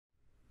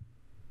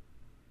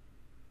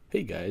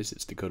Hey guys,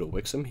 it's Dakota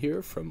Wixom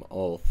here from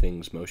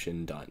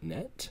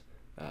allthingsmotion.net.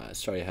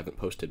 Sorry I haven't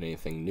posted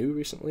anything new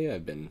recently.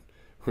 I've been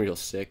real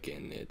sick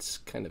and it's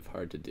kind of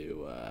hard to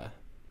do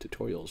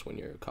tutorials when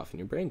you're coughing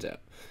your brains out.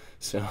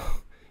 So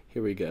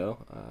here we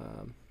go.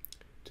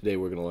 Today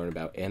we're going to learn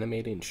about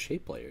animating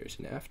shape layers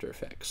in After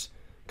Effects,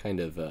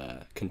 kind of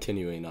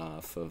continuing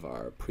off of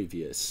our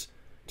previous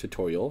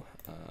tutorial,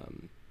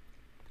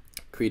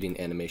 creating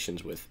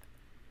animations with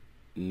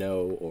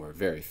no or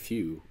very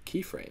few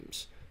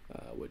keyframes.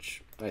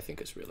 Which I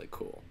think is really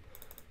cool.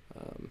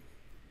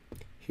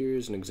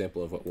 Here's an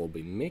example of what we'll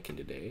be making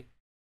today.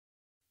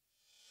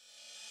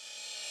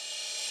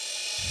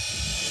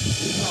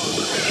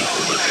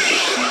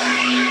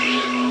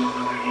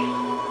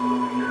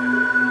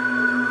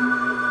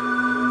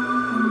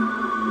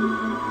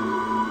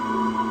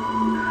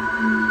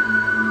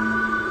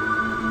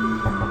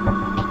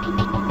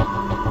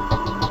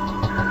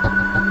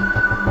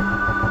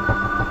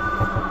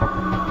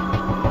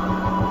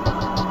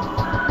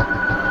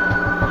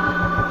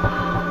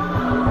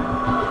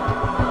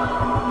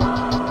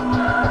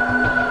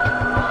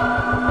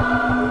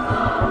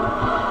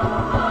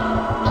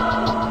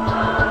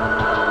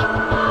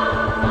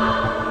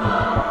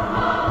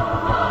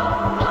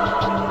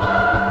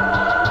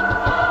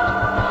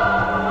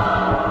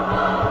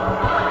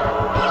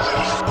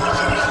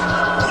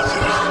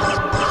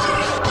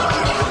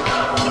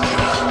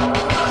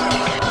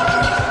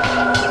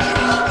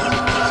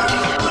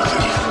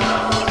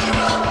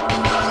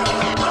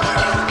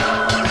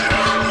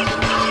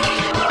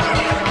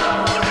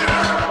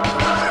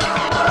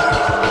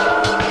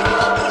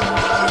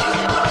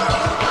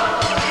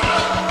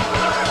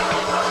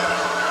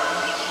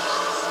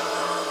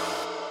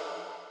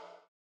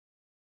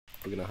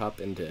 We're going to hop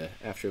into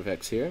After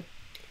Effects here.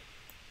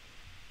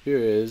 Here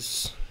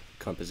is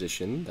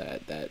composition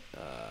that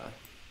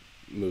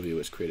movie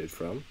was created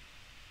from.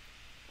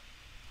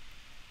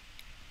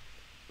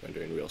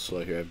 Rendering real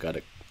slow here. I've got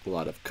a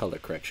lot of color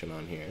correction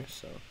on here.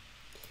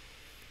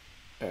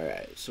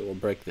 Alright, so we'll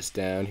break this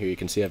down. Here you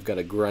can see I've got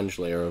a grunge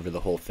layer over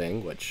the whole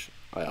thing, which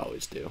I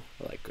always do.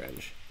 I like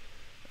grunge.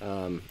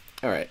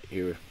 Alright,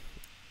 here.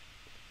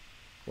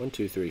 1,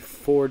 2, 3,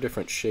 4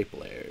 different shape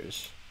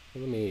layers.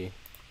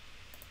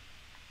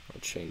 I'll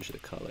change the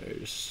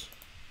colors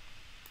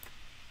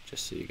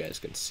just so you guys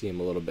can see them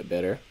a little bit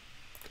better.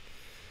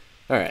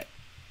 Alright,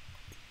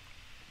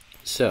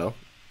 so I'm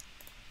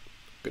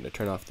going to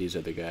turn off these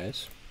other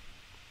guys.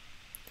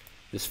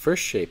 This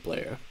first shape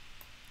layer,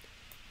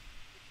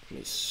 let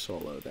me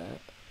solo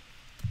that.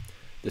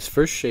 This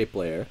first shape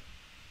layer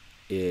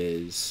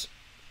is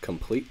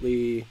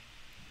completely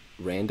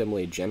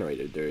randomly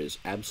generated. There is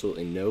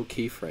absolutely no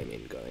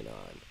keyframing going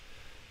on.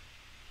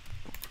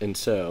 And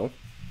so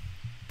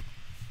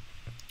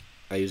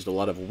I used a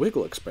lot of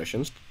wiggle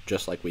expressions,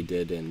 just like we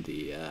did in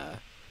the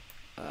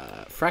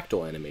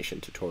fractal animation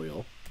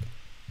tutorial.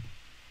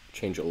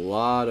 Change a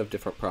lot of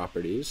different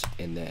properties,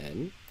 and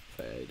then if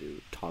I do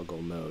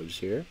toggle modes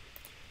here,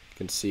 you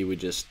can see we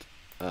just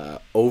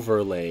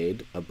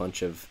overlaid a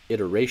bunch of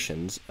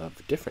iterations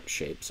of different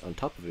shapes on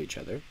top of each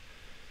other.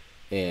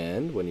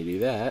 And when you do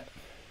that,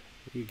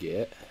 you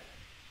get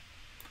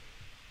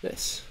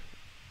this.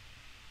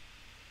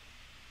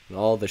 And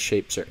all the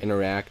shapes are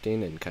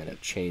interacting and kind of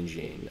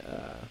changing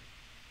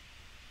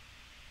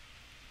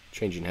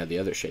how the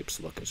other shapes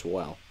look as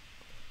well.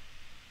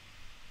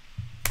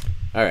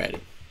 Alrighty,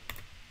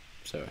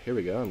 so here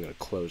we go. I'm going to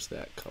close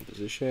that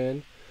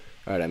composition.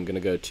 Alright, I'm going to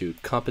go to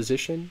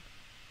Composition,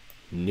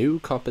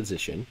 New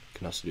Composition. You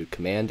can also do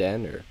Command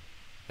N, or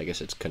I guess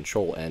it's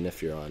Control N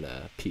if you're on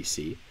a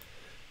PC.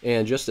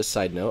 And just a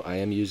side note, I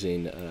am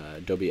using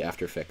Adobe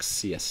After Effects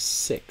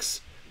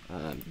CS6.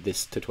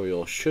 This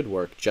tutorial should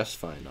work just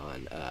fine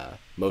on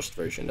most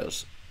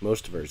versions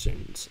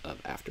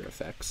of After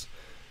Effects.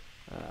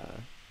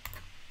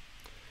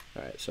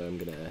 Alright, so I'm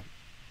going to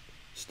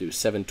just do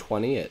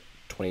 720 at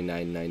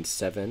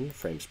 2997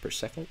 frames per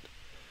second.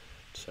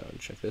 So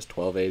check this,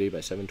 1280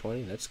 by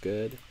 720, that's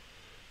good.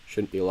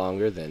 Shouldn't be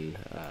longer than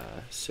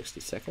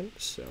 60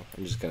 seconds, so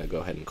I'm just going to go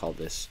ahead and call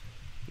this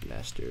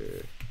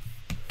Master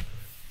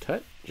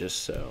Tut, just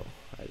so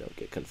I don't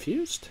get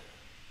confused.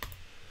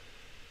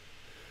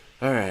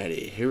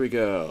 Alrighty, here we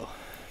go.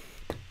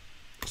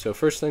 So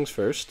first things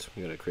first,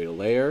 I'm going to create a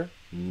layer,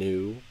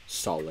 new,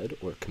 solid,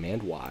 or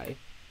Command Y.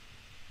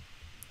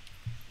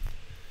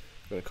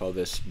 I'm going to call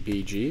this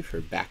BG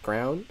for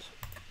background.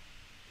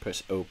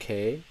 Press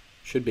OK.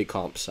 Should be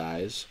comp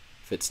size.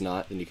 If it's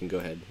not, then you can go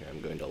ahead. Here,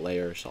 I'm going to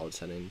layer, solid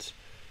settings.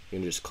 You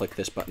can just click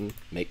this button,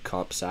 make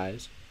comp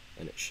size,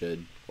 and it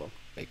should, well,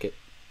 make it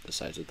the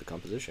size of the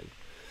composition.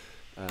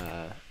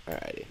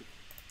 Alrighty.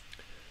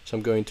 So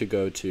I'm going to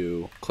go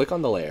to, click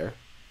on the layer,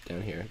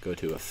 down here, go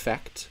to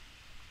Effect,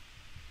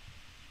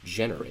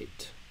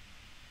 Generate,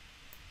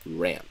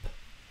 Ramp.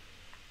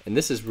 And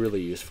this is really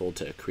useful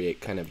to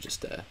create kind of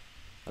just a,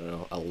 I don't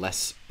know, a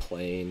less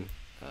plain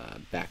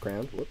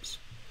background. Whoops.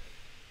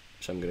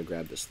 So I'm going to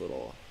grab this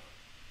little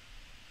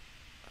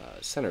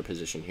center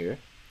position here.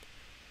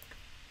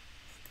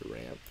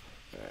 Ramp.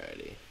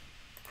 Alrighty.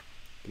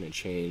 I'm going to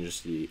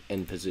change the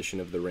end position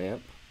of the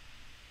ramp.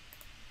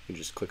 You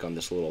just click on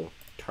this little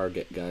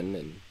target gun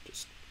and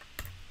just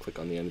click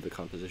on the end of the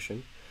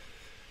composition.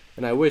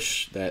 And I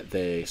wish that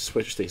they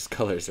switched these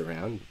colors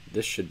around.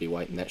 This should be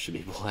white and that should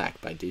be black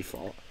by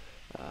default.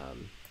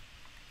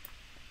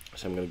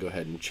 So I'm going to go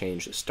ahead and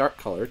change the start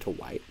color to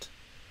white,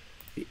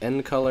 the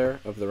end color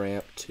of the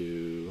ramp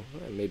to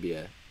maybe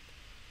a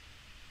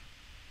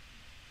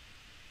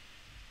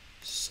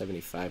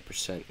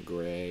 75%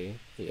 gray.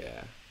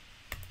 Yeah,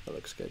 that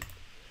looks good.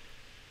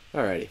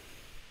 Alrighty.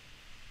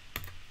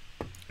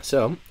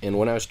 So, and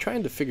when I was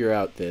trying to figure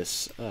out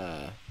this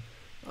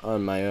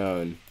on my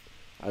own,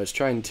 I was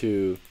trying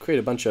to create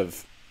a bunch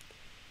of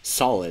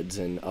solids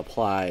and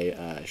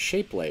apply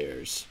shape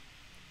layers,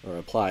 or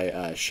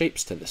apply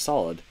shapes to the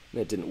solid,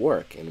 and it didn't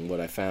work. And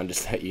what I found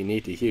is that you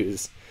need to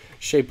use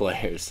shape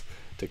layers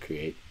to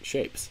create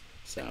shapes.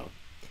 So,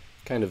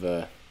 kind of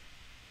a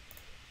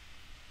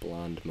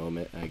blonde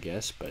moment, I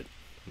guess, but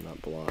I'm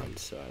not blonde,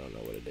 so I don't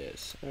know what it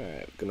is.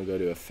 Alright, I'm going to go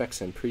to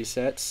Effects and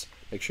Presets.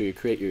 Make sure you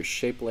create your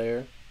shape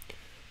layer.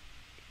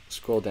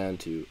 Scroll down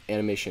to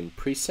Animation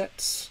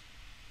Presets.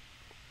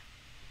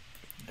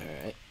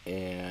 Alright,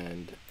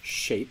 and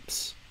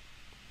Shapes.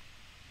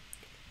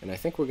 And I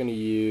think we're going to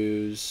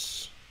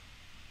use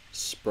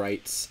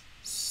Sprites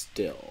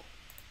Still.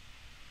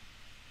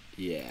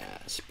 Yeah,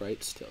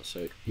 Sprites Still.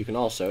 So you can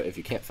also, if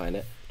you can't find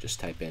it, just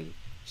type in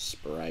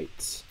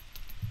Sprites.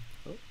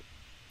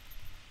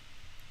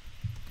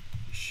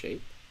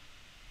 Shape.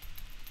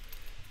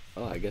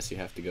 Oh, I guess you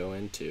have to go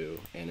into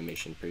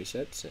Animation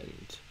Presets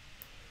and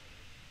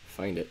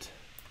find it.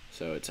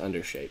 So it's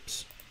under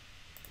Shapes.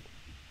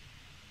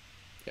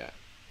 Yeah,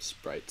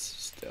 Sprites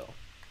Still.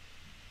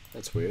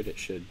 That's weird. It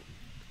should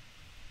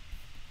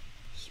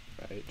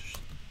Sprites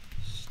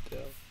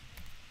Still.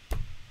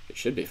 It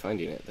should be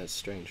finding it. That's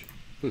strange.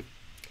 Well,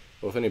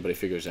 if anybody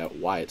figures out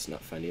why it's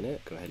not finding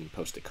it, go ahead and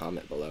post a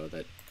comment below.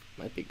 That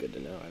might be good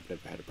to know. I've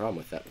never had a problem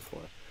with that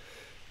before.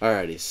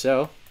 Alrighty,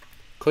 so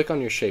click on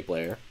your shape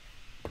layer,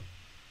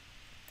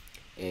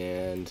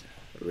 and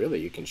really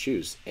you can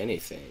choose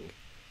anything.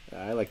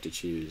 I like to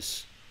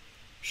choose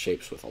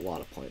shapes with a lot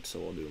of points, so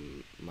we'll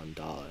do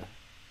mandala.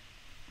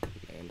 Mandala?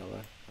 I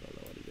don't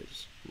know what it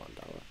is.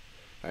 Mandala.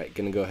 Alright,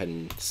 gonna go ahead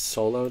and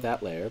solo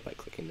that layer by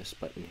clicking this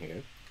button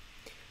here.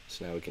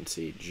 So now we can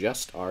see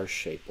just our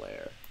shape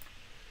layer.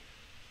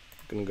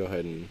 I'm gonna go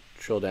ahead and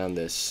drill down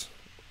this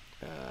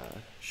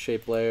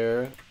shape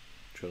layer,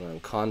 drill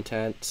down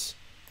contents,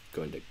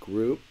 go into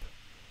group,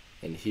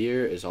 and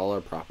here is all our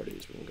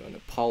properties. We can go into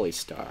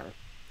polystar,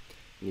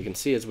 and you can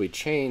see as we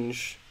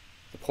change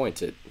the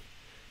points, it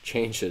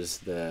changes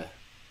the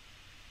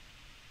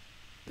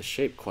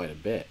shape quite a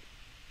bit.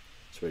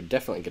 So we're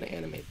definitely going to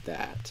animate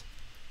that.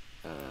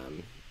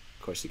 Of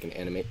course, you can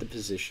animate the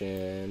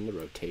position, the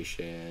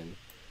rotation.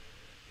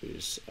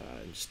 There's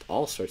just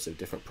all sorts of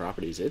different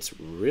properties. It's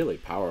really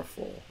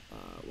powerful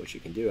what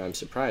you can do. I'm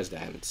surprised I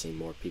haven't seen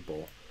more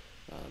people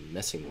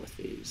messing with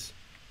these.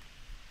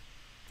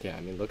 Yeah,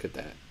 I mean, look at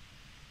that.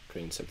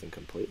 Creating something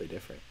completely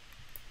different.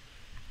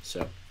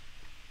 So,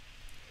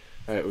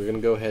 alright, we're going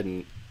to go ahead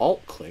and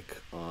alt-click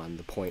on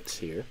the points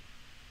here.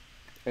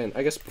 And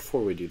I guess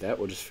before we do that,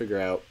 we'll just figure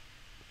out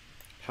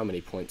how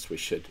many points we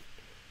should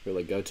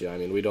really go to. I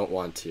mean, we don't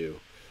want to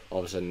all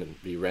of a sudden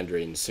be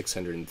rendering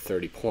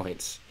 630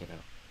 points, you know.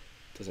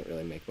 It doesn't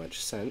really make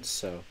much sense.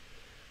 So,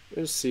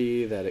 we'll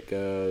see that it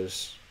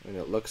goes, and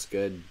it looks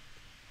good,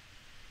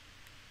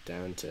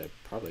 down to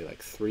probably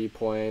like 3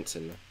 points,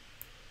 and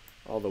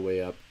all the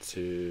way up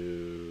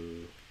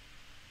to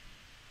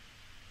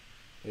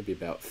maybe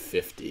about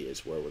 50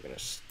 is where we're going to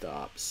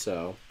stop.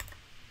 So,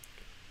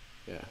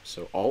 yeah,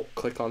 so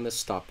alt-click on this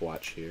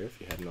stopwatch here if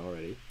you hadn't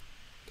already.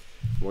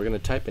 We're going to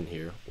type in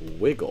here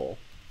wiggle.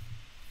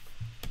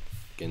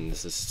 Again,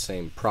 this is the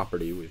same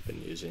property we've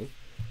been using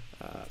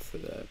for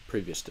the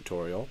previous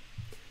tutorial.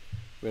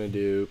 We're going to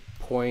do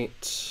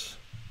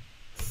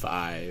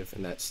 0.5,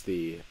 and that's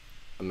the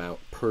amount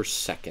per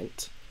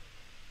second.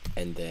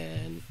 And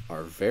then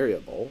our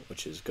variable,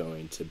 which is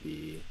going to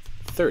be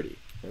 30,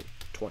 or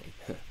 20,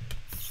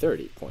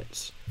 30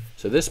 points.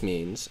 So this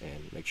means,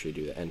 and make sure you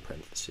do the end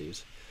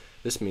parentheses,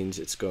 this means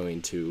it's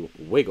going to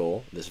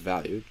wiggle this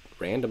value,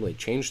 randomly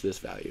change this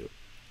value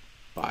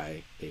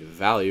by a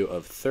value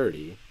of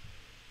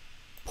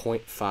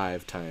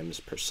 30.5 times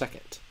per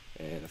second.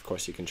 And of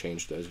course you can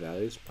change those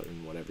values, put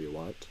in whatever you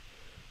want.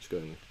 Just go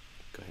ahead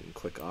and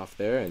click off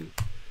there, and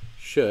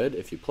should,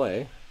 if you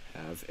play,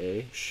 have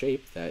a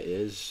shape that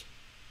is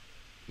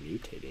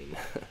mutating,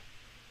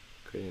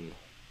 creating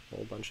a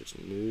whole bunch of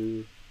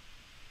new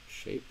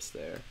shapes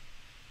there.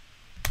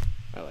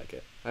 I like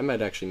it. I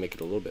might actually make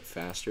it a little bit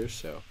faster,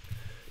 so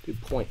do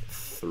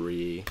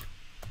 0.3.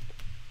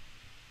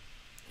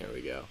 There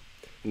we go.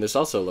 And this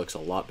also looks a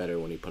lot better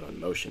when you put on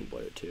motion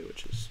blur too,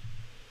 which is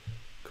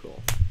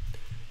cool.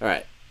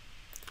 Alright,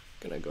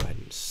 gonna go ahead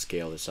and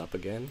scale this up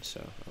again,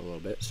 so a little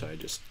bit. So I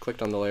just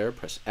clicked on the layer,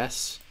 press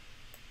S,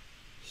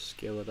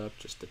 scale it up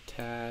just a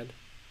tad.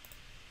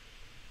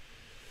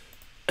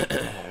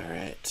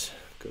 Alright,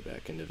 go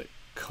back into the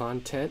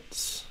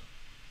contents,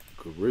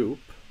 group,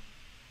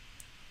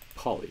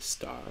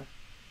 polystar.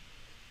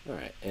 All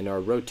right, and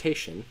our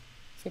rotation,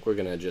 I think we're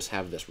gonna just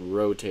have this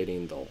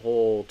rotating the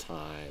whole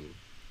time.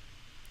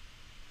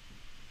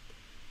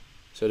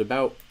 So it's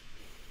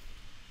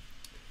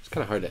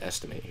kind of hard to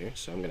estimate here,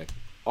 so I'm gonna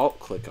alt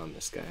click on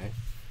this guy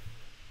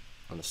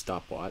on the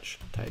stopwatch,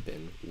 type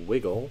in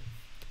wiggle.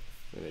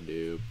 I'm gonna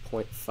do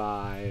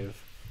 0.5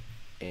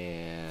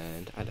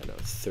 and I don't know,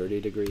 30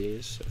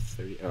 degrees, so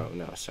 30, oh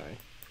no, sorry.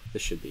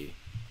 This should be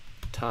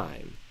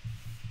time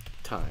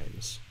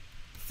times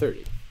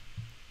 30.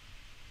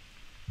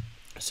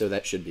 So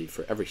that should be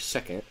for every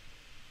second,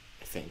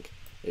 I think,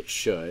 it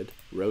should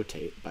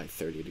rotate by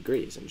 30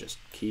 degrees and just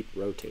keep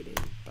rotating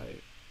by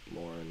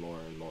more and more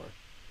and more.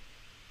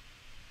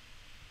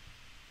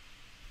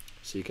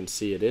 So you can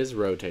see it is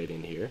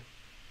rotating here.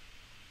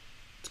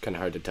 It's kind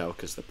of hard to tell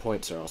because the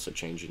points are also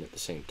changing at the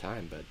same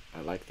time, but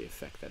I like the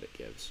effect that it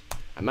gives.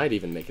 I might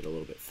even make it a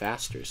little bit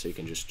faster so you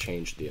can just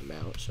change the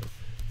amount, so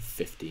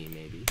 50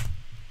 maybe.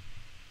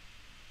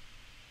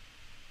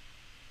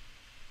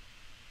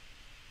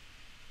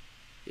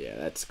 Yeah,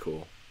 that's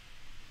cool.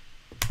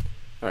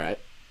 Alright.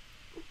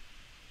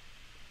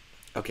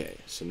 Okay,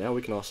 so now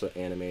we can also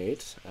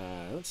animate.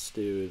 Let's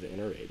do the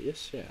inner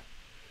radius, yeah.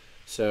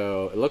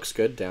 So it looks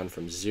good down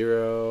from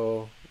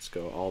 0. Let's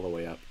go all the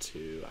way up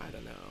to, I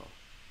don't know,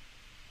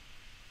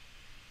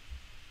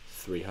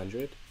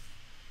 300.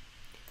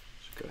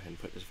 So go ahead and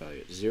put this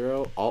value at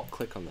 0. Alt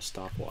click on the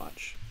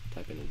stopwatch.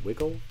 Type in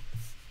wiggle.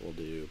 We'll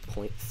do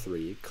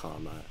 0.3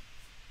 comma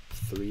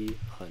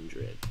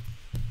 300.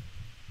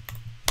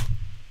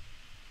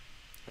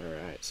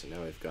 Alright, so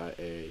now we've got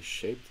a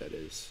shape that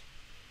is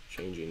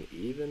changing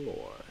even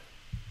more.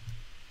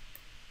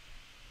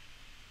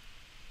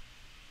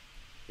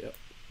 Yep.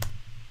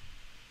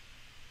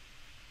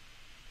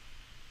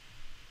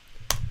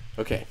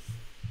 Okay.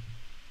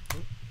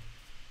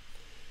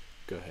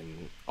 Go ahead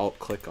and alt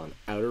click on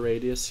outer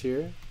radius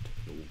here,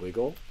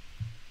 wiggle.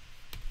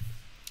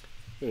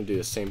 I'm going to do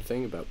the same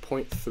thing, about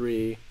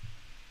 0.3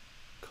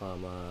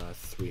 comma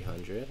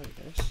 300, I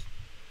guess.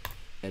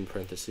 End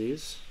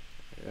parentheses.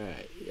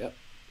 Alright, yep.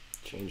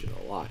 Changing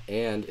a lot.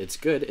 And it's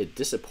good, it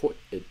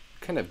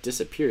kind of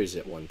disappears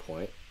at one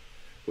point,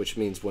 which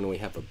means when we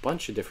have a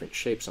bunch of different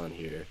shapes on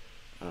here,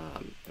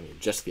 I mean,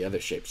 just the other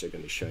shapes are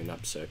going to be showing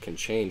up, so it can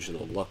change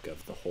the look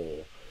of the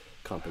whole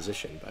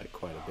composition by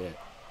quite a bit.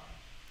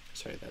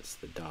 Sorry, that's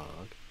the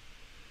dog.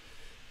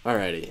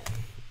 Alrighty,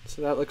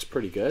 so that looks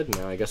pretty good.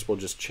 Now I guess we'll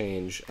just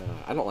change,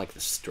 I don't like the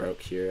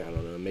stroke here, I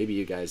don't know, maybe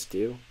you guys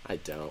do, I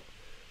don't.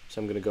 So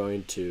I'm going to go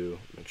into,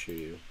 make sure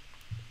you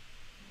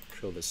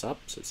control this up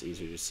so it's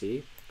easier to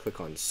see.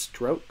 Click on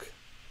stroke,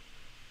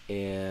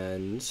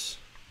 and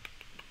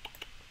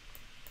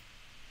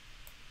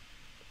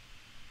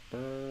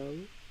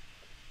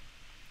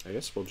I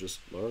guess we'll just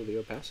lower the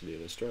opacity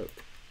of the stroke.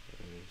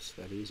 It's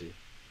that easy.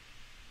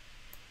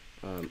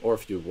 Or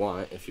if you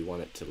want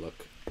it to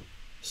look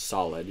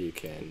solid, you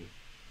can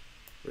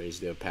raise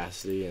the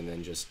opacity and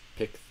then just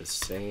pick the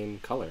same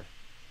color,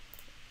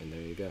 and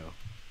there you go.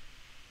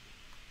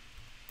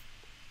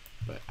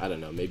 But I don't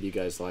know, maybe you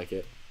guys like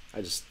it.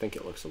 I just think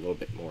it looks a little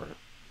bit more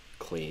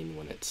clean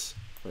when it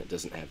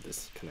doesn't have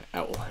this kind of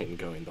outline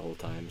going the whole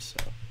time. So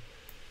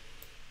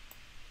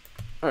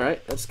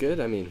alright, that's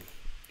good. I mean,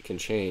 you can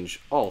change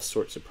all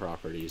sorts of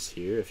properties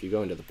here. If you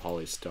go into the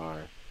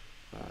polystar,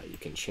 you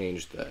can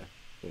change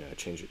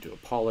change it to a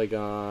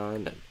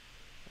polygon and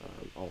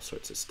all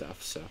sorts of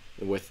stuff. So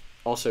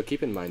also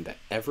keep in mind that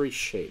every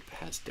shape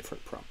has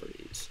different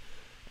properties.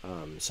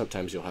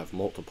 Sometimes you'll have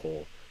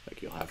multiple,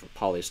 like you'll have a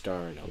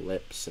polystar and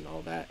ellipse and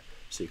all that,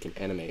 so you can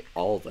animate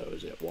all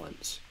those at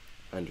once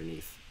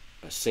underneath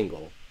a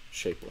single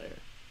shape layer.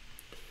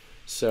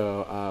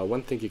 So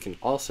one thing you can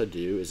also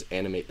do is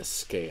animate the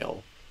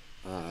scale.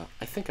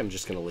 I think I'm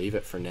just going to leave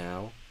it for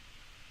now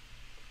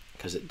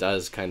because it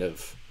does kind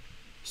of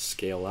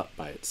scale up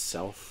by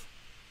itself.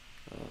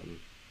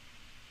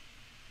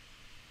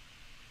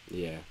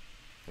 Yeah,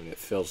 and it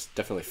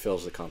definitely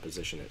fills the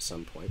composition at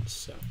some points.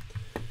 So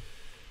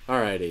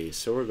alrighty,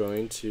 so we're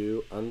going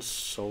to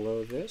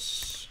unsolo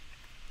this.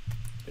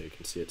 There you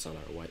can see it's on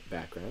our white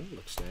background.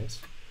 Looks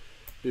nice.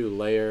 Do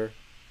layer,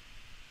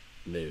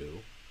 new,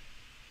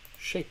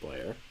 shape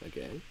layer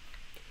again.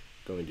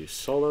 Going to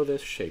solo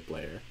this shape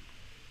layer,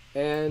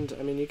 and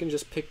I mean you can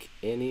just pick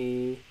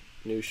any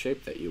new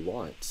shape that you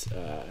want.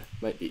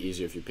 Might be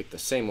easier if you pick the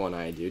same one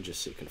I do,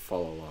 just so you can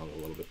follow along a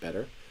little bit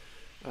better.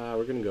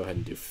 We're going to go ahead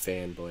and do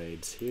fan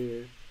blades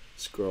here.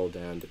 Scroll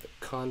down to the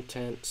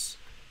contents,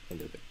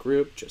 into the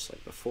group, just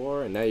like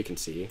before, and now you can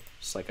see,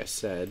 just like I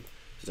said,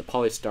 there's a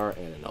polystar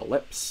and an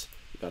ellipse.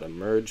 You've got a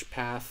merge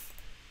path.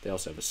 They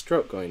also have a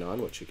stroke going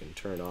on, which you can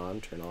turn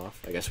on, turn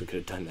off. I guess we could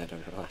have done that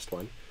on our last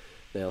one.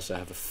 They also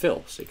have a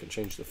fill, so you can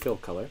change the fill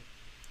color.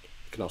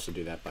 You can also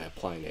do that by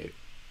applying a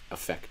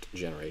effect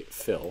generate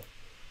fill,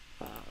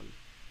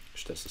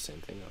 which does the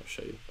same thing. I'll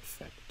show you.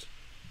 Effect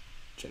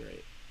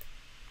generate.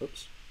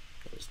 Oops,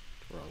 that was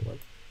the wrong one.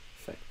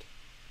 Effect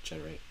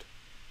generate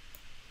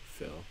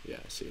fill. Yeah,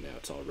 see now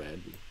it's all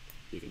red.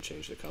 You can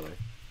change the color,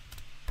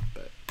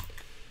 but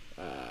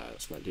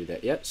let's not do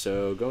that yet.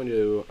 So go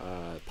into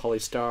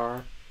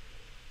polystar,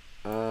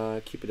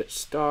 keep it at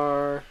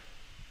star.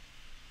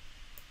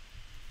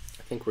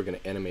 I think we're going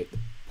to animate the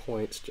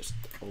points just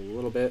a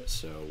little bit.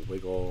 So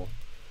wiggle,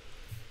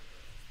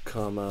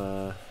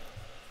 comma,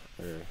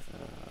 or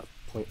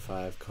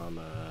 0.5,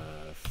 comma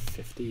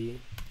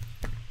 50,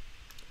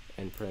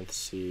 end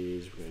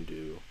parentheses. We're going to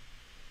do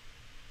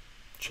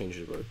change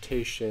the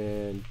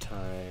rotation,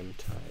 time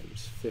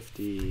times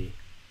 50.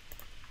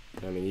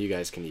 I mean, you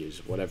guys can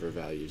use whatever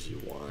values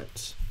you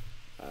want.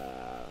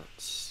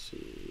 Let's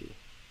see,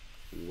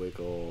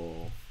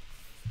 wiggle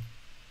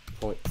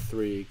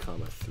 0.3,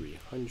 comma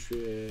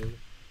 300.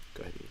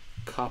 Go ahead and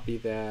copy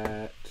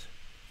that.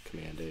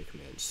 Command A,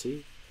 Command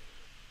C.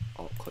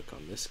 Alt click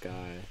on this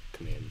guy.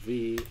 Command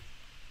V.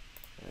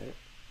 All right.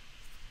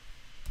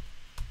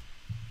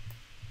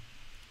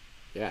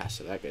 Yeah,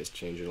 so that guy's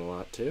changing a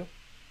lot too.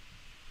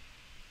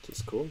 This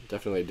is cool.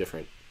 Definitely a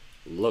different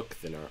look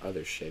than our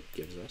other shape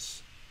gives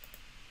us.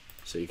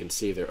 So you can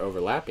see they're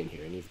overlapping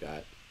here, and you've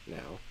got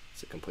now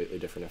it's a completely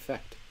different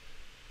effect.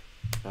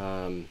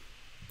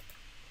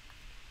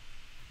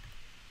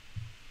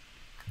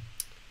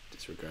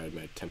 Disregard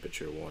my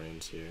temperature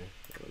warnings here.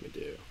 Let me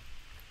do.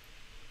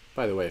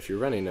 By the way, if you're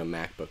running a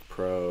MacBook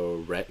Pro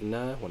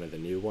Retina, one of the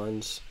new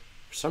ones,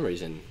 for some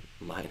reason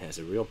mine has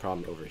a real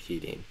problem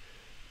overheating.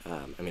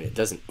 I mean, it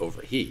doesn't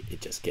overheat, it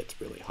just gets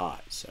really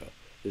hot. So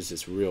there's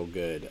this real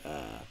good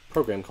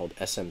program called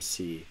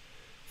SMC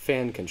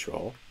Fan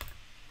Control.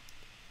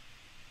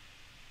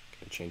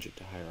 Gonna change it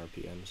to higher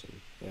RPMs,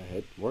 and yeah,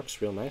 it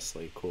works real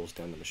nicely. Cools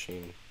down the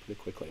machine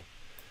pretty quickly.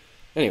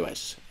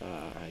 Anyways,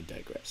 I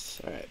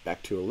digress. All right,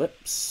 back to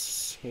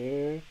ellipse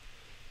here.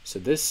 So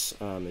this,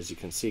 as you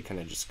can see, kind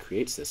of just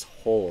creates this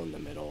hole in the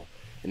middle,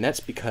 and that's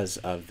because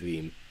of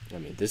the, I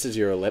mean, this is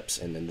your ellipse,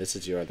 and then this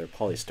is your other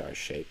polystar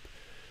shape.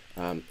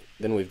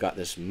 Then we've got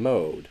this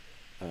mode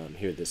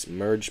here, this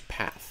merge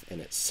path,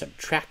 and it's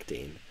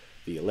subtracting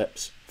the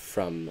ellipse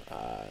from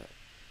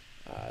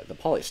the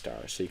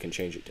polystar. So you can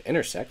change it to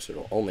intersect, so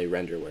it'll only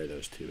render where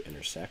those two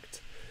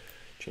intersect.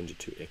 Change it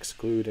to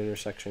exclude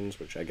intersections,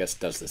 which I guess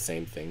does the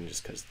same thing,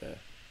 just because the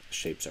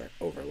shapes are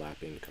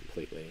overlapping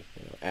completely.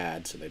 You know,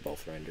 add so they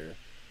both render,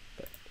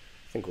 but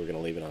I think we're going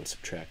to leave it on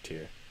subtract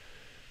here.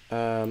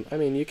 I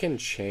mean, you can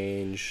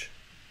change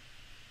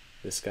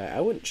this guy.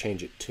 I wouldn't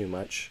change it too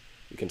much.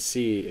 You can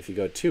see if you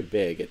go too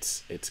big,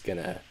 it's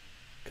gonna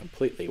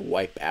completely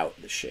wipe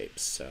out the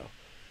shapes. So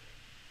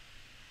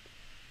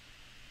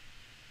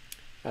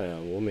I don't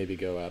know. We'll maybe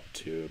go up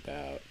to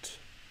about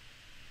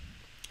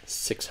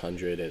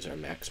 600 as our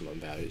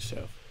maximum value. So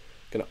I'm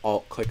gonna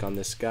alt click on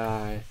this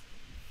guy,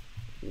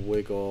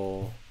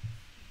 wiggle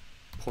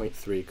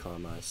 0.3,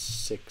 comma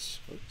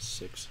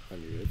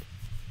 600.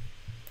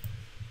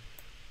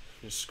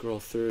 Just scroll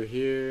through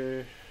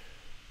here.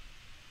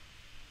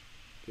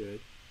 Good.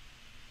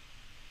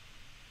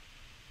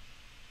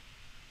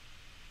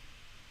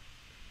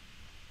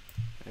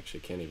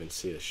 Actually can't even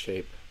see the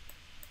shape.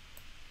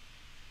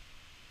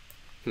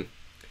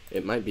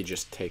 It might be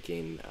just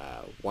taking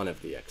one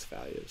of the X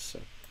values, so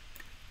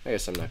I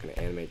guess I'm not going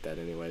to animate that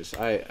anyways.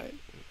 I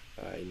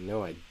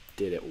know I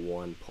did at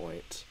one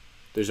point.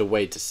 There's a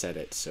way to set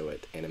it so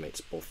it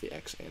animates both the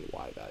X and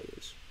Y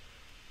values.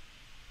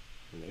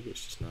 Maybe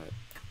it's just not.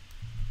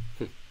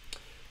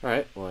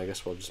 Alright, well I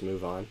guess we'll just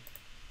move on.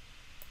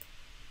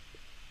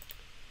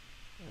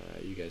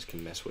 You guys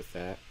can mess with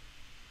that.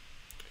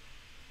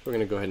 We're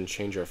going to go ahead and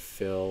change our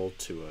fill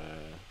to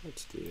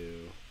let's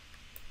do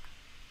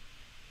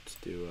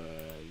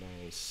a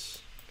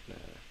nice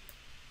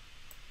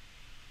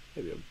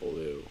maybe a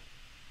blue.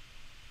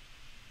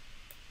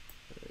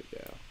 There we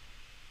go.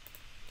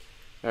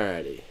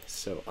 Alrighty,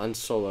 so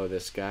unsolo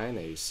this guy.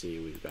 Now you see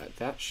we've got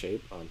that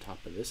shape on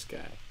top of this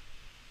guy.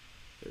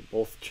 They're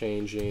both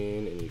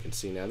changing, and you can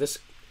see now this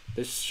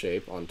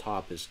shape on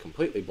top is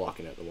completely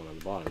blocking out the one on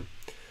the bottom.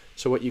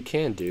 So what you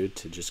can do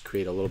to just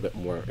create a little bit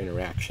more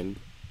interaction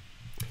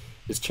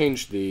is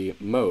change the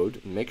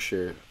mode and make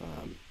sure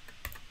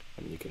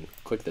you can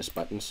click this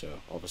button,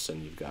 so all of a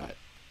sudden you've got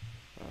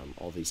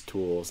all these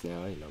tools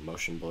now, you know,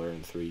 motion blur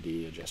and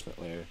 3D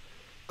adjustment layer.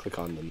 Click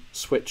on the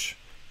switch,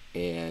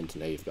 and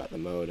now you've got the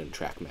mode and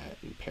track mat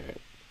and parent.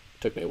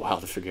 It took me a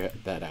while to figure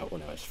that out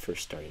when I was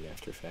first starting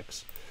After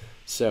Effects.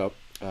 So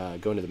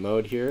go into the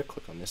mode here,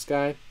 click on this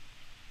guy.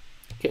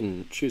 You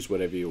can choose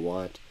whatever you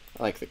want.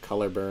 I like the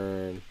color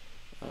burn.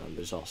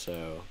 There's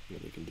also, I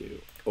mean, you can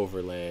do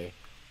overlay.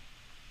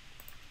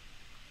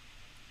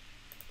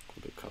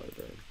 We'll do color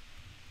burn.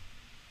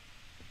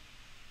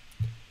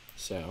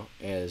 So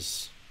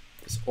as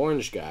this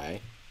orange guy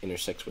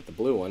intersects with the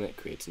blue one, it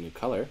creates a new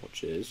color,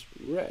 which is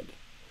red.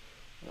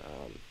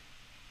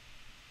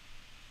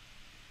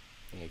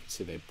 And you can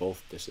see they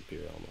both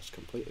disappear almost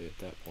completely at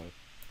that point.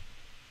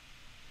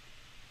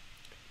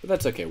 But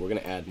that's okay, we're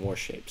going to add more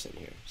shapes in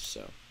here.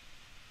 So,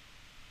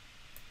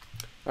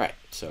 alright,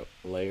 so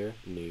layer,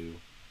 new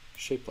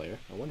shape layer.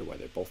 I wonder why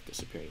they're both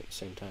disappearing at the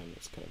same time.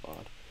 That's kind of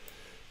odd.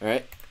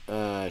 Alright,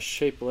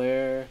 shape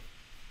layer.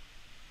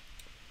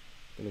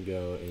 I'm gonna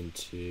go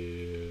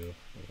into,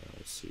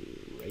 let's see,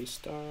 ray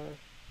star.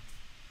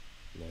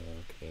 No,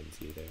 Command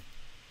Z there.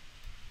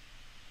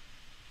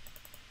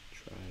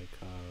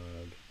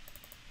 Tricog.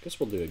 Guess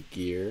we'll do a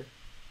gear.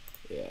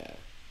 Yeah.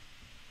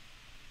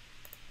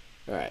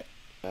 Alright.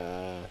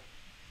 Can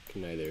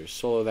either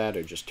solo that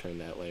or just turn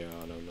that layer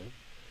on only.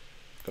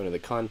 Go to the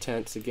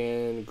contents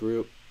again,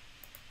 group,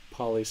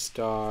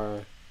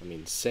 polystar. I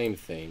mean, same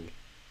thing.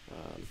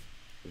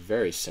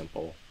 Very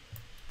simple.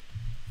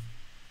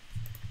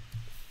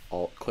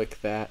 Alt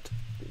click that,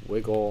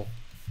 wiggle,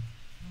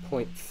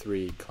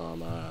 0.3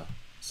 comma,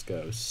 let's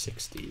go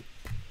 60.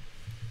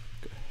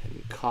 Go ahead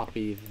and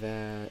copy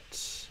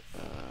that.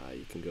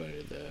 You can go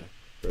into the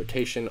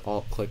rotation,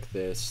 alt click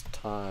this,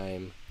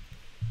 time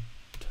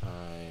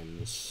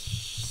times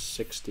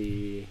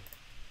 60.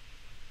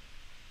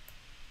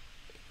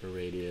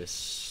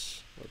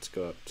 Radius, let's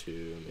go up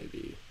to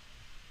maybe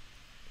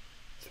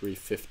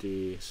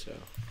 350. So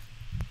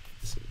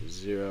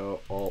 0,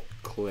 alt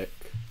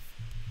click,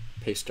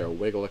 paste our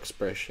wiggle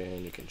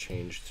expression. You can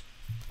change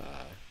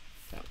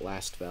that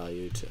last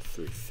value to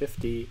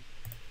 350.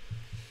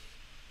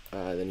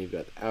 Then you've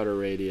got the outer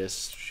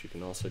radius, which you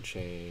can also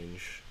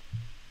change.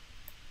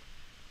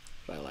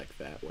 But I like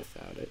that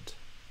without it.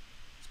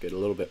 Let's get a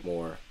little bit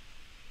more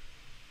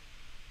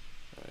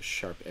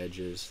sharp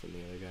edges than the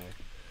other guy.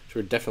 So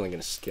we're definitely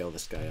going to scale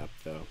this guy up,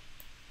 though.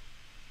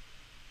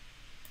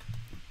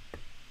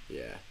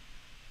 Yeah.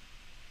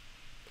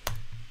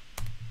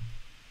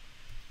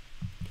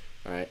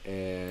 Alright,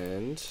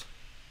 and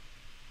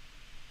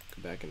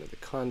go back into the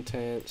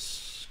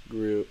contents,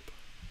 group,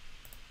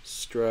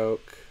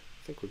 stroke.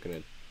 I think we're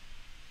going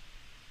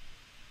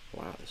to...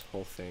 Wow, this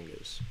whole thing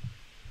is...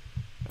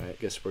 Alright,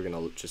 I guess we're going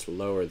to just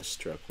lower the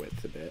stroke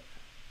width a bit.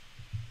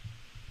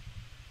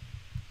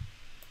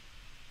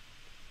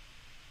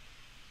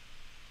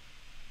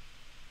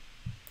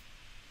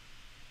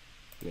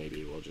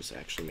 Maybe we'll just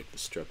actually make the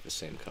stroke the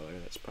same color.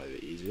 That's probably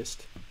the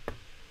easiest.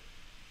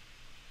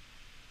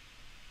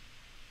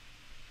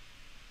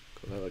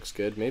 Cool, that looks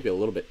good. Maybe a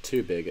little bit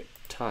too big at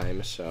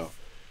time, so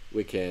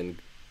we can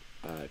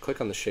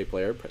click on the shape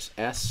layer, press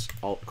S,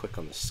 alt click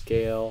on the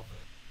scale.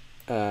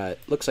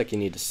 Looks like you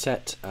need to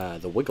set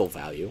the wiggle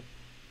value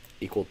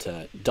equal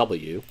to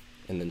W,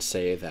 and then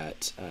say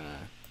that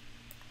I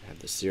have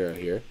this 0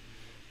 here,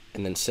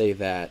 and then say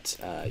that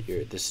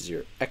this is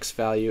your X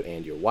value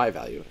and your Y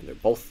value, and they're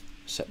both,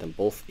 set them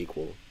both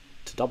equal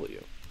to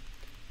W.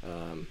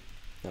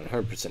 Not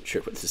 100%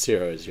 sure what the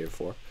 0 is here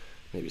for.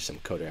 Maybe some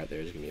coder out there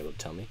is going to be able to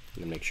tell me.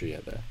 And then make sure you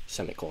have a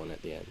semicolon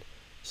at the end.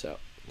 So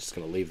I'm just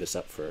going to leave this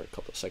up for a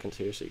couple of seconds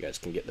here so you guys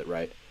can get the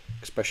right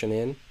expression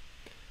in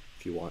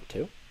if you want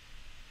to.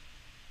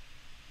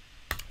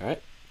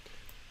 Alright.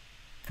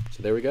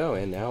 So there we go,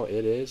 and now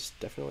it is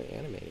definitely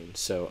animating.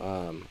 So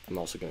I'm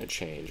also going to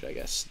change, I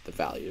guess, the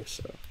value.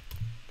 So I'm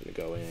going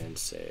to go in,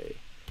 say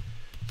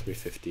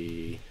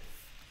 350.3.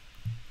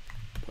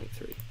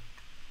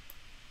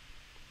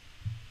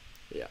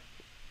 Yeah.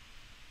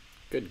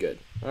 Good, good.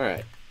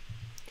 Alright.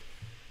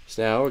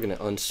 So now we're going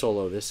to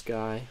unsolo this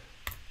guy,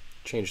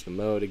 change the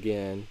mode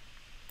again,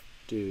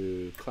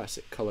 do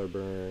classic color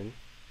burn.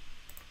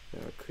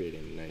 Now we're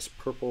creating a nice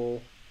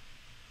purple.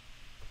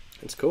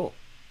 It's cool.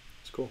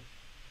 It's cool.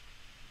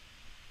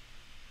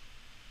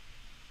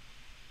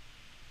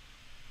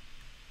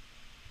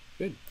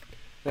 Good.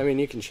 I mean,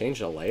 you can change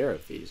the layer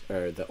of these,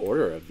 or the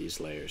order of these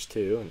layers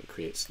too, and it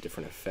creates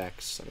different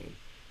effects. I mean,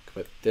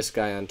 put this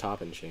guy on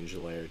top and change the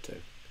layer to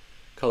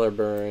color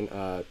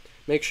burn.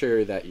 Make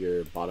sure that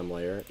your bottom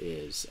layer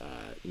is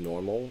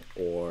normal,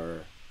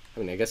 or, I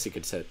mean, I guess you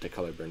could set it to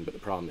color burn, but the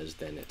problem is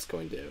then it's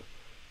going to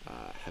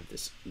have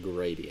this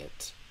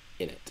gradient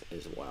in it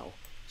as well.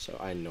 So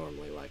I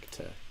normally like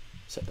to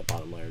set the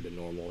bottom layer to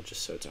normal,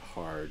 just so it's a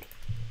hard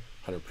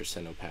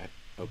 100%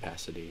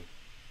 opacity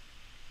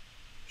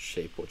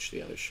shape, which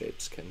the other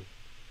shapes can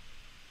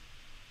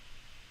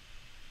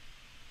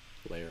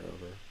layer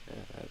over.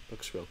 Yeah, that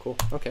looks real cool.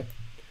 Okay.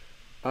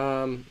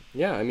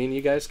 Yeah, I mean,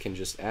 you guys can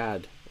just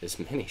add as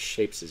many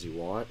shapes as you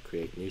want,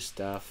 create new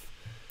stuff.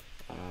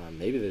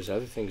 Maybe there's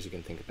other things you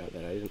can think about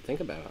that I didn't think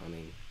about. I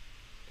mean,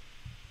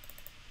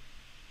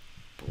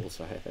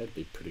 bullseye, that'd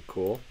be pretty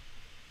cool.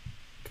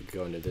 Could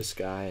go into this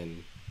guy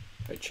and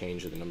I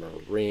change the number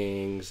of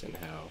rings and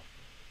how,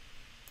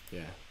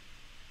 yeah.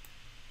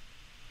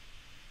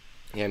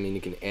 Yeah, I mean,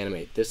 you can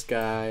animate this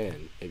guy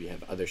and maybe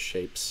have other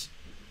shapes.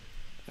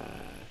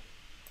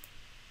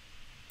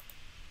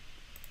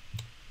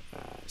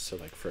 So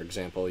like, for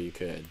example, you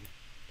could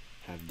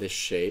have this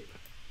shape,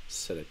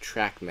 set a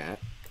track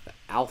matte, the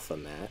alpha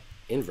matte,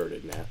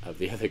 inverted matte of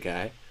the other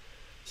guy.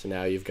 So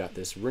now you've got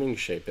this ring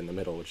shape in the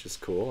middle, which is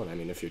cool. And I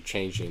mean, if you're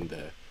changing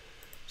the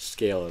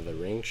scale of the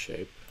ring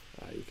shape,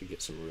 you could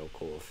get some real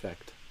cool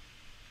effect.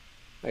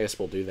 I guess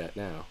we'll do that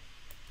now.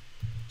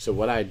 So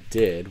what I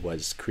did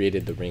was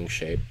created the ring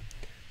shape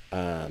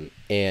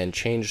and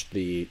changed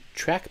the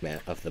track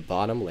matte of the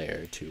bottom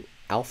layer to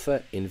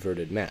alpha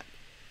inverted matte.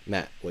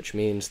 matte, which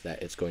means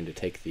that it's going to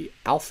take the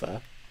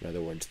alpha, in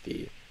other words,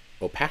 the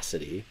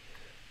opacity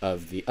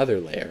of the other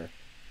layer,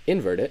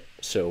 invert it,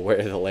 so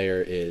where the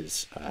layer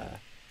is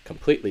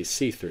completely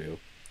see-through,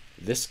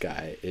 this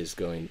layer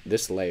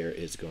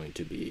is going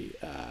to be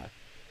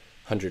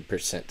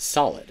 100%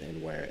 solid,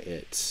 and where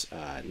it's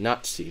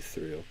not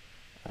see-through,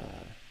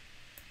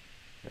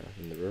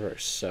 in the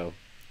reverse. So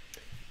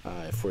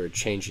if we're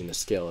changing the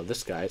scale of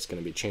this guy, it's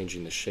going to be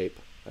changing the shape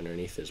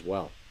underneath as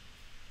well.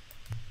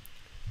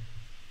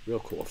 Real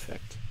cool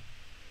effect.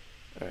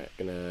 Alright,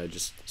 gonna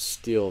just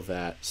steal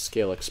that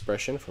scale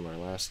expression from our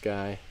last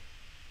guy.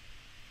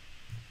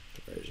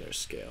 Where's our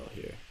scale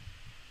here?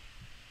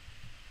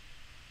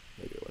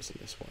 Maybe it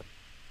wasn't this one.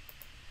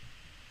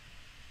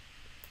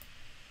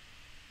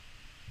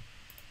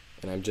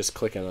 And I'm just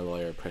clicking on the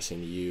layer,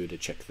 pressing U to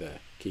check the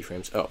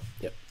keyframes. Oh,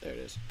 yep, there it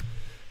is.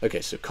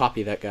 Okay, so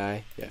copy that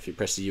guy. Yeah, if you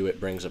press U, it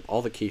brings up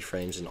all the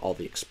keyframes and all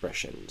the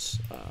expressions,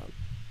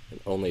 and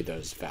only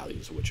those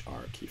values which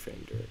are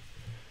keyframed or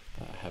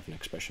have an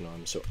expression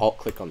on. So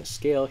alt-click on the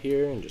scale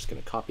here, and just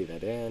going to copy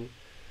that in.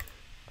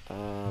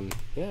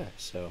 Yeah,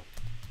 so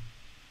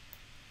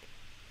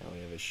now we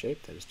have a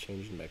shape that is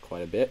changing by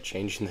quite a bit,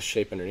 changing the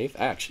shape underneath.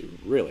 I actually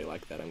really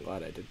like that. I'm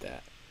glad I did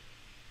that.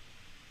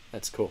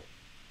 That's cool.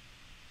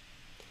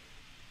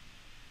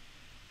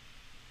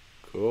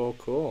 Cool,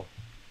 cool.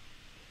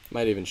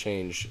 Might even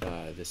change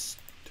this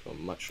to a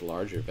much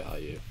larger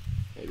value,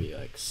 maybe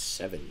like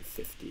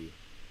 750,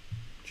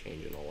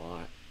 changing a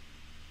lot.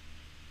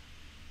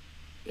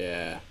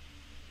 Yeah.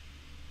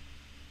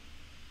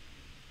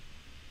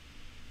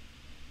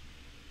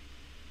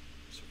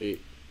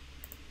 Sweet.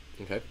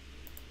 Okay.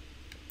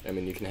 I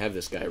mean, you can have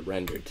this guy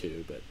rendered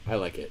too, but I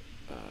like it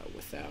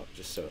without,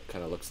 just so it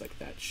kind of looks like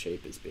that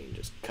shape is being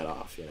just cut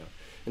off, you know.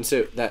 And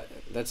so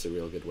that's a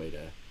real good way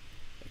to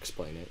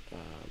explain it.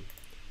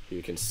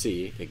 You can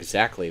see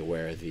exactly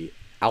where the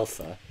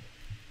alpha,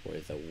 where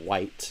the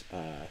white,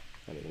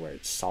 where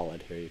it's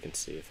solid here, you can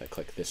see if I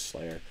click this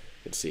layer,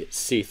 you can see it's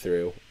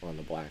see-through on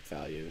the black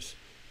values.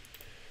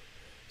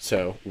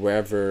 So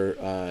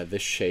wherever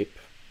this shape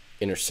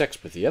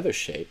intersects with the other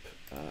shape,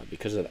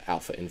 because of the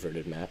alpha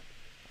inverted map,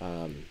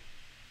 turn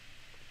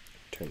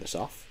this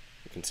off,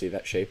 you can see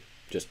that shape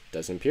just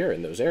doesn't appear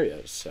in those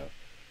areas. So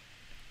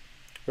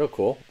real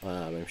cool.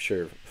 I'm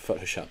sure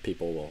Photoshop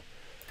people will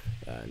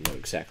know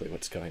exactly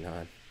what's going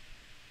on.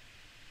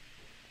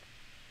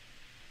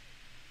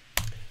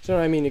 So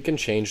I mean, you can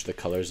change the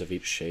colors of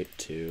each shape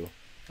too.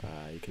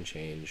 You can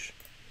change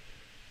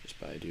just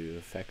by do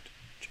effect,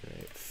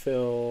 generate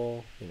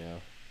fill, you know,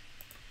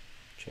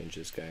 change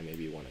this guy,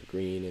 maybe you want a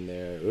green in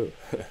there. Ooh,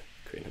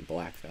 green and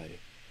black value.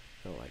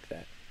 I don't like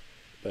that.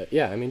 But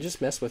yeah, I mean,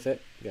 just mess with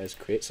it. You guys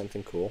create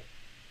something cool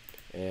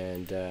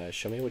and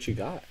show me what you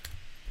got.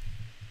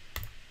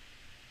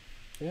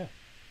 Yeah.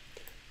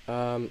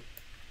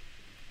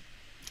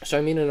 So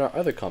I mean, in our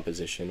other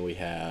composition, we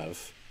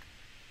have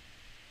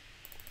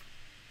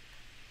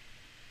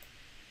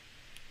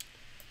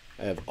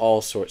I have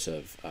all sorts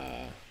of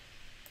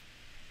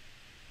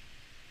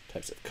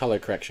types of color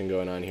correction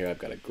going on here. I've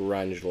got a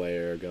grunge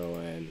layer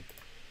going.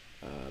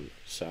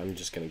 So I'm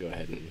just going to go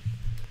ahead and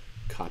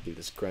copy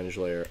this grunge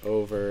layer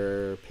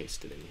over,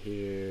 paste it in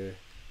here,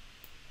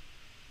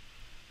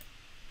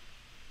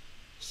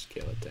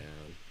 scale it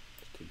down.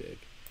 It's too big.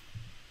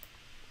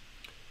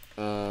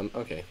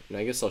 Okay, and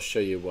I guess I'll show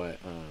you what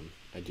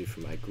I do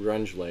for my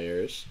grunge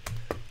layers.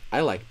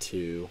 I like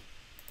to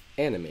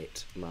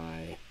animate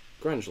my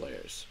grunge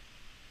layers.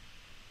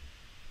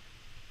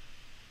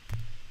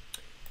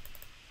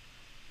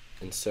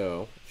 And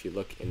so, if you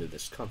look into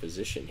this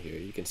composition here,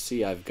 you can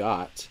see I've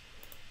got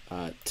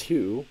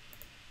two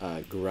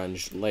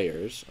grunge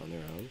layers on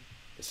their own,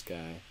 this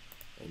guy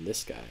and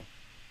this guy.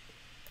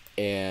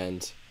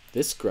 And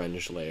this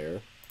grunge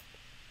layer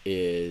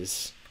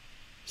is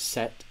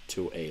set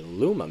to a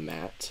luma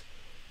matte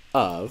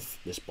of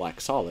this black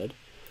solid,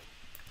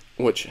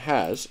 which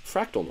has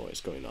fractal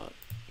noise going on.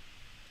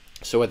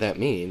 So what that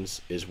means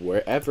is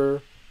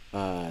wherever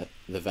the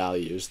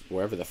values,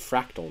 wherever the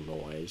fractal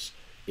noise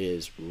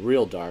is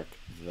real dark,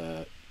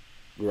 the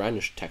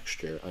grunge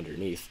texture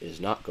underneath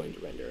is not going to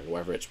render, and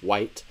wherever it's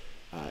white,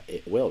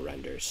 it will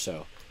render.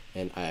 So,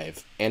 and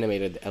I've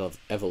animated the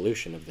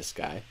evolution of this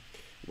guy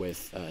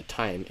with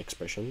time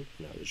expression,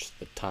 you know, just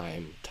the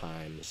time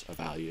times a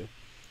value.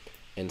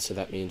 And so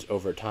that means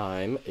over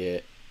time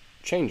it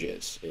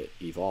changes, it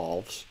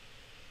evolves,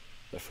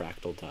 the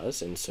fractal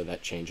does, and so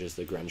that changes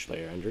the grunge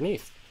layer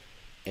underneath.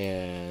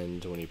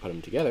 And when you put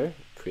them together, it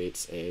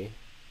creates a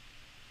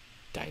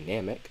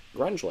dynamic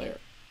grunge layer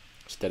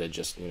instead of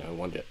just, you know,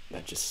 one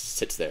that just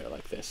sits there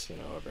like this, you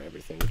know, over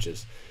everything, which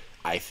is,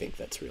 I think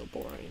that's real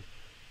boring.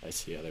 I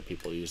see other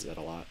people use that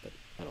a lot, but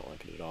I don't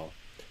like it at all.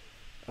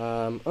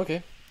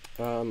 Okay.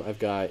 I've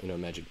got, you know,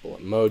 Magic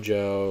Bullet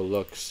Mojo,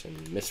 Looks,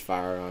 and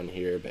Misfire on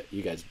here, but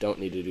you guys don't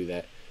need to do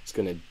that. It's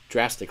going to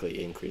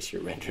drastically increase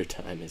your render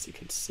time, as you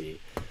can see.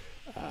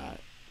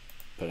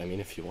 But I mean,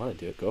 if you want to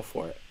do it, go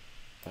for it.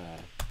 I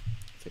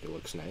think it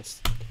looks nice.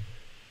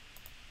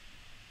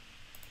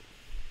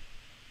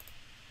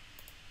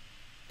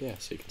 Yeah,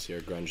 so you can see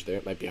our grunge there.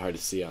 It might be hard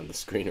to see on the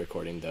screen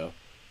recording though.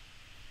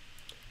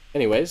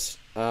 Anyways,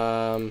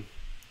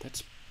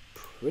 that's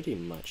pretty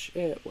much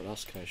it. What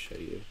else can I show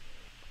you?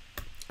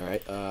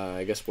 Alright,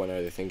 I guess one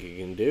other thing you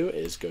can do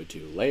is go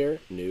to Layer,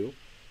 New,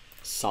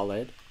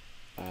 Solid,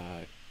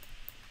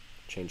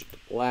 change it to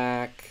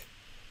black,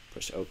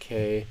 press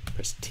OK,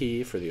 press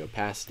T for the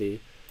opacity,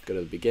 go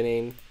to the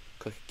beginning,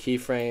 click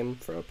keyframe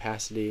for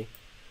opacity,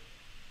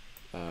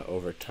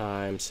 over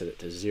time set it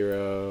to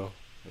 0,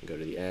 and go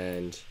to the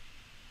end,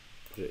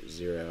 put it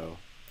 0,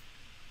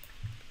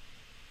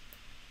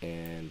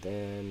 and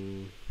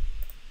then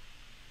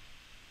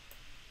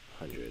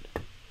 100.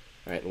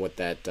 Alright, and what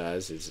that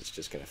does is it's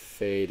just going to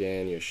fade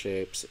in your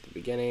shapes at the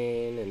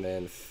beginning and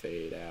then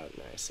fade out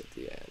nice at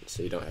the end.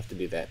 So you don't have to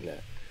do that in a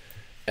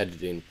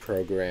editing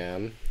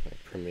program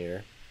like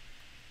Premiere.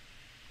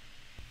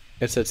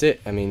 Yes, that's it.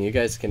 I mean, you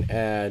guys can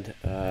add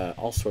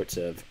all sorts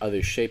of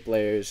other shape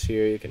layers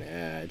here. You can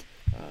add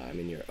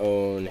your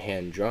own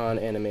hand-drawn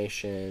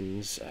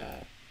animations,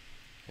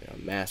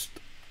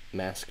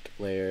 masked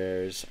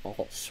layers,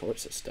 all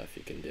sorts of stuff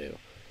you can do.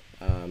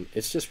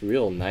 It's just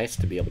real nice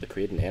to be able to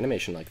create an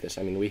animation like this.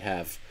 I mean, we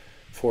have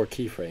 4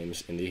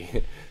 keyframes, and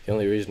the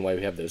only reason why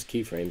we have those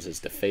keyframes is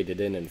to fade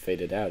it in and fade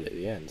it out at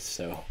the end,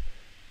 so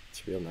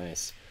it's real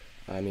nice.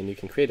 I mean, you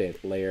can create a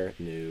layer,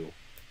 new,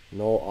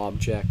 null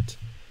object,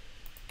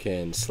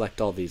 can select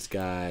all these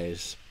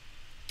guys,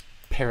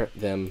 parent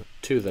them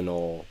to the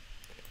null,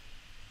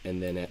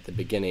 and then at the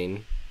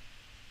beginning,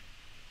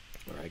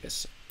 or I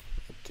guess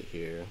up to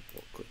here,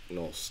 we'll click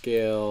null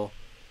scale,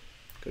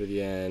 go to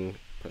the end,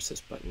 press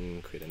this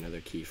button, create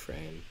another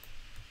keyframe,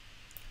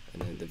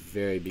 and then at the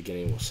very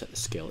beginning we'll set the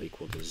scale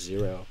equal to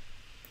 0,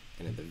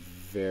 and at the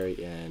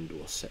very end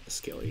we'll set the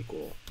scale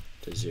equal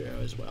to 0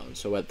 as well. And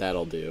so what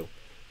that'll do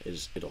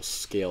is it'll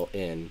scale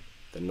in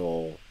the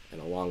null,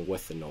 and along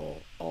with the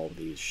null all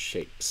these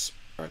shapes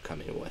are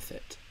coming with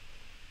it.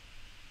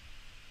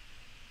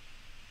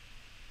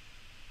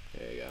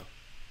 There you go.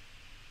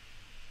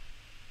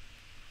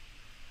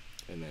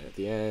 And then at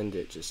the end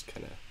it just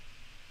kind of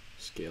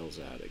scales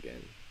out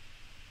again,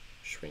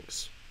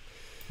 shrinks.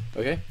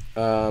 Okay,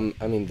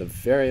 I mean, the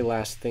very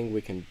last thing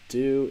we can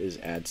do is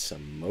add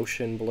some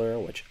motion blur,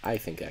 which I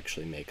think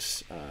actually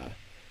makes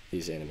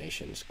these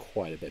animations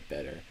quite a bit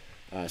better.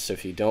 So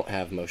if you don't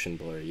have motion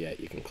blur yet,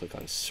 you can click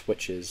on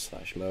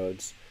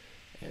switches/modes,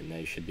 and now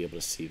you should be able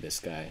to see this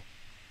guy,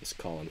 this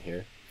column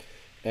here.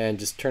 And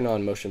just turn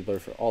on motion blur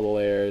for all the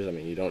layers. I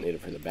mean, you don't need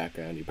it for the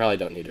background. You probably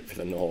don't need it for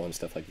the null and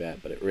stuff like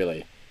that, but it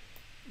really,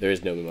 there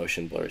is no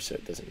motion blur, so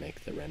it doesn't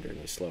make the render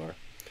any slower.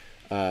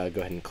 Go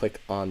ahead and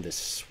click on this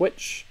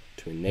switch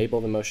to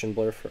enable the motion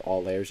blur for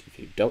all layers. If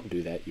you don't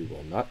do that, you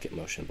will not get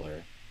motion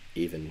blur,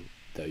 even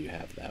though you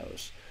have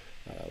those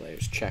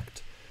layers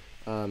checked.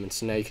 And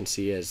so now you can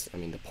see as,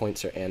 the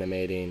points are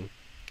animating,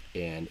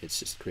 and it's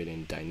just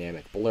creating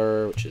dynamic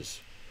blur, which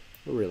is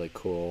really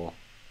cool.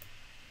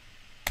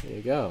 There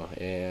you go,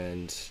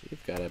 and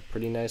you've got a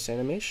pretty nice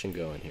animation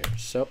going here.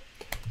 So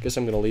I guess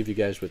I'm going to leave you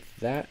guys with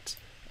that.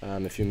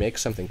 If you make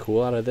something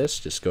cool out of this,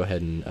 just go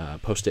ahead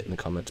and post it in the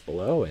comments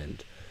below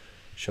and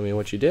show me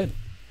what you did.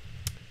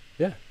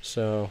 Yeah,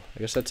 so I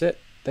guess that's it.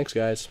 Thanks,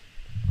 guys.